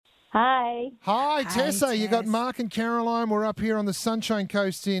Hi. Hi, Tessa. Tess. You got Mark and Caroline. We're up here on the Sunshine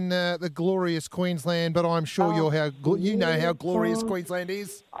Coast in the glorious Queensland, but I'm sure you know how glorious Queensland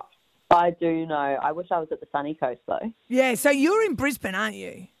is. I do know. I wish I was at the sunny coast, though. Yeah, so you're in Brisbane, aren't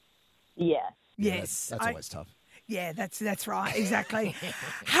you? Yeah. Yes. That's always tough. Yeah, that's right, exactly.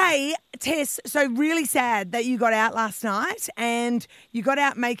 Hey, Tess, so really sad that you got out last night and you got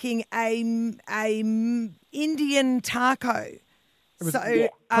out making a Indian taco.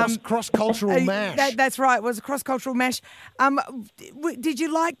 It was cross-cultural mash. That's right, it was a cross-cultural mash. Did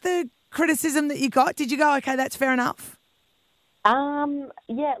you like the criticism that you got? Did you go, okay, that's fair enough?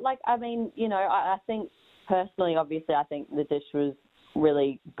 Yeah, I think personally, obviously, I think the dish was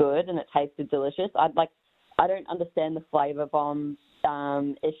really good and it tasted delicious. I don't understand the flavour bomb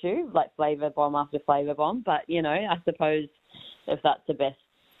issue, like flavour bomb after flavour bomb, but, I suppose if that's the best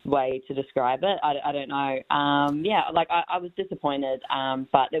way to describe it, I don't know. I was disappointed,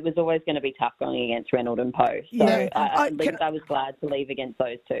 but it was always going to be tough going against Reynolds and Poe. So I was glad to leave against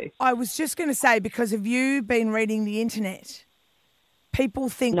those two. I was just going to say, because have you been reading the internet? People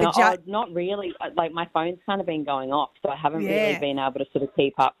think not really. Like, my phone's kind of been going off, so I haven't really been able to sort of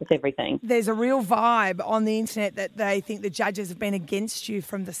keep up with everything. There's a real vibe on the internet that they think the judges have been against you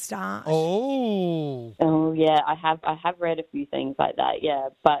from the start. Oh yeah, I have read a few things like that. Yeah,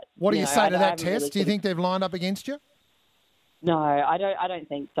 but what do you say to that, Tess? Really do you think they've lined up against you? No, I don't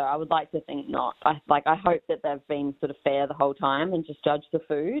think so. I would like to think not. I hope that they've been sort of fair the whole time and just judged the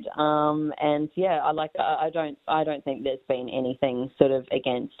food. I don't think there's been anything sort of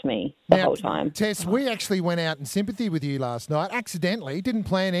against me the whole time. Tess, we actually went out in sympathy with you last night. Accidentally, didn't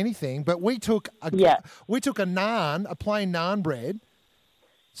plan anything, but we took a naan, a plain naan bread.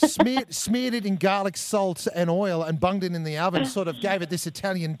 Smeared it in garlic, salt and oil and bunged it in the oven, sort of gave it this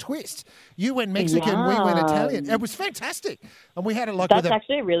Italian twist. You went Mexican, we went Italian. It was fantastic. And we had it That's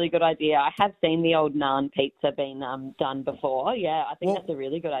actually a really good idea. I have seen the old naan pizza being done before. Yeah, I think that's a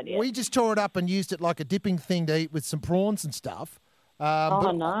really good idea. We just tore it up and used it like a dipping thing to eat with some prawns and stuff. Nice.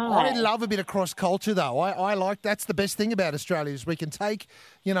 I love a bit of cross-culture, though. I like that's the best thing about Australia is we can take,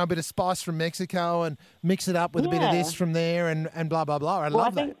 a bit of spice from Mexico and mix it up with a bit of this from there and blah, blah, blah. I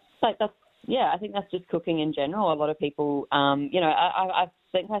love that. I think that's just cooking in general. A lot of people, I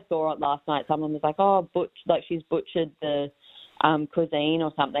think I saw it last night. Someone was like, she's butchered the cuisine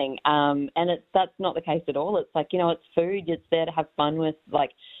or something. And that's not the case at all. It's like, it's food. It's there to have fun with,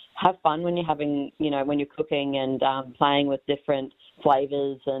 have fun when you're having, when you're cooking and playing with different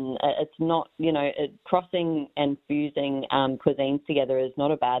flavours, and it's not, crossing and fusing cuisines together is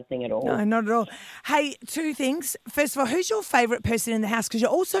not a bad thing at all. No, not at all. Hey, two things. First of all, who's your favourite person in the house? Because you're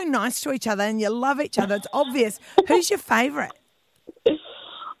all so nice to each other and you love each other. It's obvious. Who's your favourite?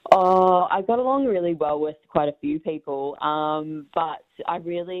 Oh, I got along really well with quite a few people, but I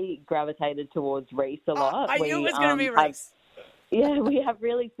really gravitated towards Reese a lot. I knew it was going to be Reese. We have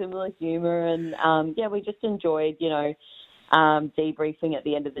really similar humour and, we just enjoyed, debriefing at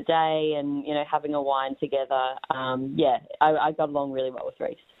the end of the day and, having a wine together. I got along really well with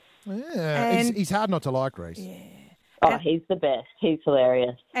Reese. Yeah, he's hard not to like, Reese. Yeah. Oh, he's the best. He's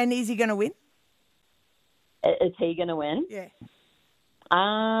hilarious. And is he going to win? Is he going to win? Yeah.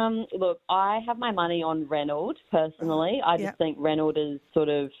 Look, I have my money on Reynolds personally. I just think Reynolds is sort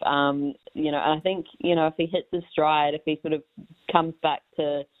of, and I think, if he hits his stride, if he sort of comes back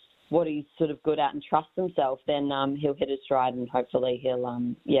to what he's sort of good at and trusts himself, then he'll hit his stride and hopefully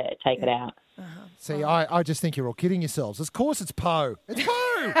he'll, take it out. Uh-huh. See, I just think you're all kidding yourselves. Of course it's Poe. It's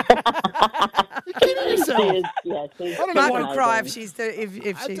Poe! You're kidding yourself. I don't know. Mark will cry if she's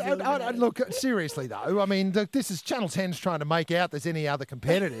look, seriously though, I mean, this is Channel 10's trying to make out there's any other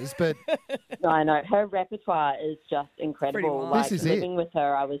competitors, but... No, I know. Her repertoire is just incredible. This is living with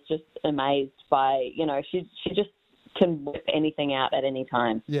her, I was just amazed by, she just can whip anything out at any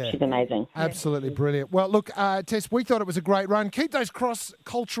time. Yeah. She's amazing. Absolutely brilliant. Well, look, Tess, we thought it was a great run. Keep those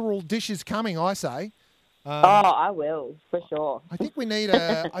cross-cultural dishes coming, I say. I will, for sure. I think we need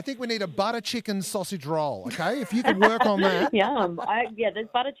a butter chicken sausage roll, okay? If you can work on that. Yum. There's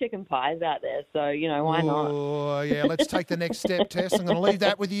butter chicken pies out there, so, why not? Oh, yeah, let's take the next step, Tess. I'm going to leave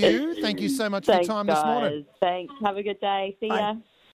that with you. Thank you so much for your time this morning. Thanks. Have a good day. See ya.